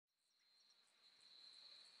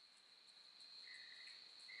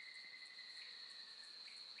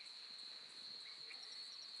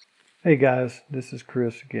Hey guys, this is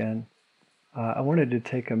Chris again. I wanted to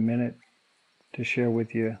take a minute to share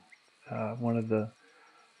with you one of the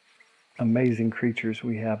amazing creatures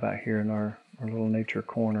we have out here in our little nature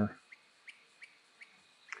corner.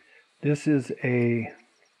 This is a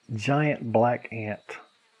giant black ant.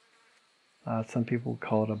 Some people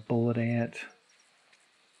call it a bullet ant.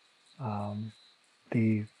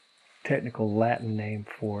 The technical Latin name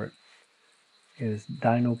for it is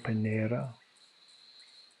dinoponera.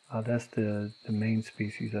 That's the main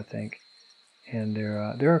species, I think. And there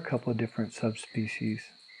are a couple of different subspecies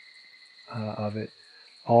of it,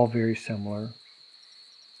 all very similar.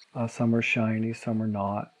 Some are shiny, some are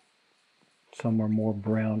not. Some are more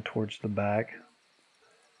brown towards the back.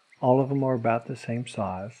 All of them are about the same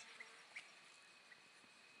size.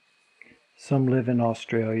 Some live in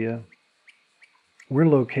Australia. We're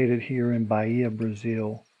located here in Bahia,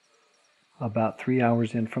 Brazil, about 3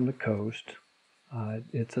 hours in from the coast.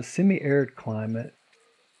 It's a semi-arid climate,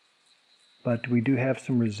 but we do have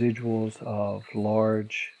some residuals of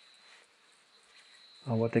large,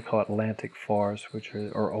 what they call Atlantic forests, which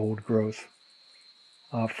are old growth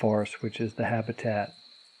forests, which is the habitat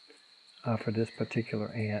for this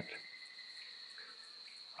particular ant.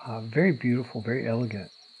 Very beautiful, very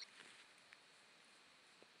elegant.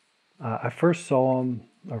 I first saw him,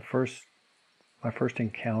 my first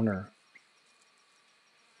encounter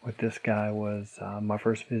with this guy was my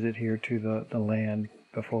first visit here to the land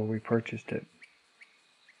before we purchased it.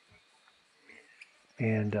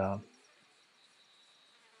 And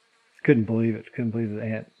couldn't believe it. Couldn't believe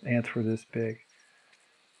the ants were this big.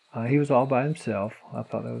 He was all by himself. I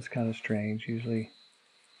thought that was kind of strange. Usually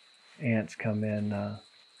ants come in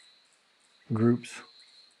groups,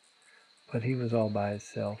 but he was all by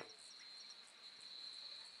himself.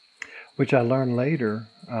 Which I learned later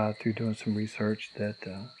through doing some research that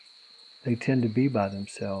they tend to be by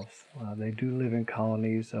themselves. They do live in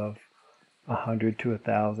colonies of 100 to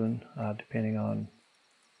 1,000, depending on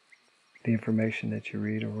the information that you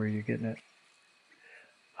read or where you're getting it.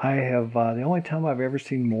 I have, the only time I've ever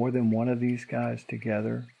seen more than one of these guys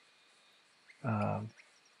together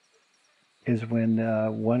is when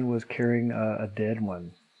one was carrying a dead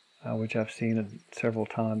one, which I've seen several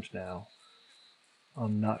times now.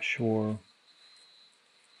 I'm not sure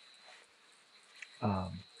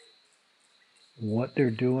what they're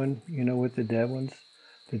doing, with the dead ones.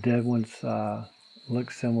 The dead ones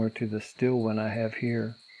look similar to the still one I have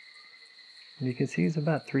here. And you can see he's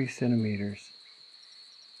about 3 centimeters.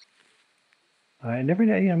 And every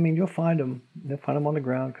day, you'll find them. You'll find them on the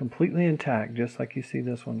ground completely intact, just like you see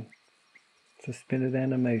this one. Suspended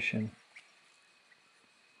animation.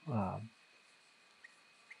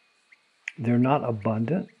 They're not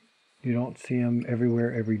abundant. You don't see them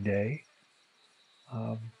everywhere every day.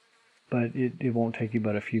 But it won't take you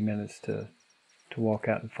but a few minutes to walk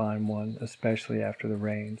out and find one, especially after the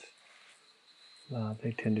rains.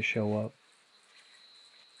 They tend to show up.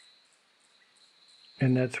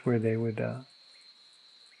 And that's where they would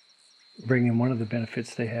bring in one of the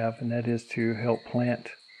benefits they have, and that is to help plant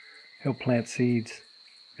seeds,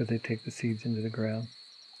 because they take the seeds into the ground.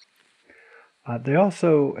 They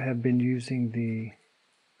also have been using the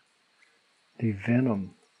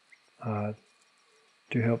venom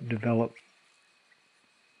to help develop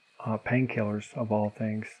painkillers of all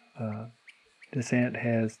things. This ant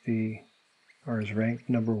is ranked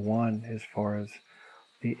number 1 as far as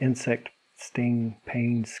the insect sting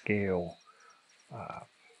pain scale.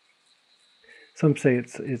 Some say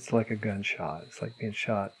it's like a gunshot. It's like being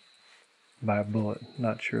shot by a bullet.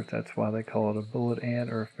 Not sure if that's why they call it a bullet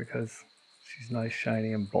ant or if because she's nice,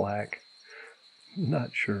 shiny, and black. Not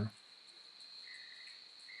sure.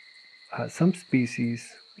 Some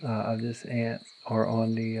species of this ant are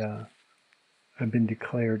on the have been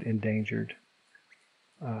declared endangered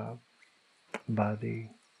by the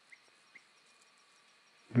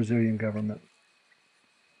Brazilian government.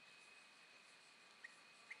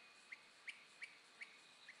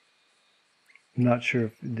 I'm not sure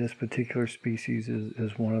if this particular species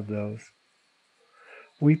is one of those.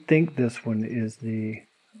 We think this one is the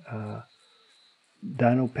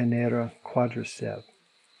dinoponera quadriceps.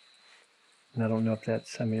 And I don't know if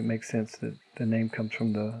it makes sense that the name comes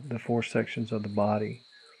from the 4 sections of the body.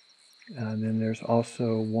 And then there's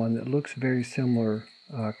also one that looks very similar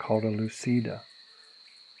called a lucida.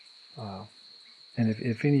 And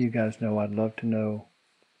if any of you guys know, I'd love to know,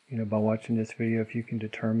 by watching this video, if you can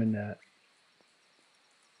determine that.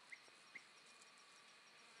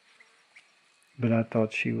 But I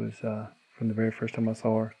thought she was, from the very first time I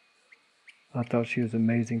saw her, I thought she was an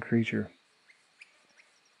amazing creature.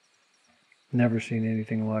 Never seen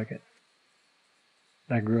anything like it.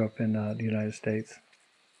 I grew up in the United States.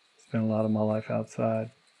 Spent a lot of my life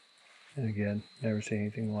outside. And again, never seen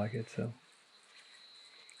anything like it. So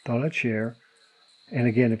thought I'd share. And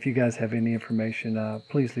again, if you guys have any information,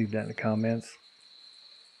 please leave that in the comments.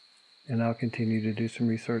 And I'll continue to do some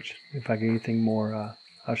research. If I get anything more,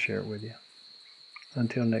 I'll share it with you.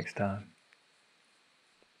 Until next time.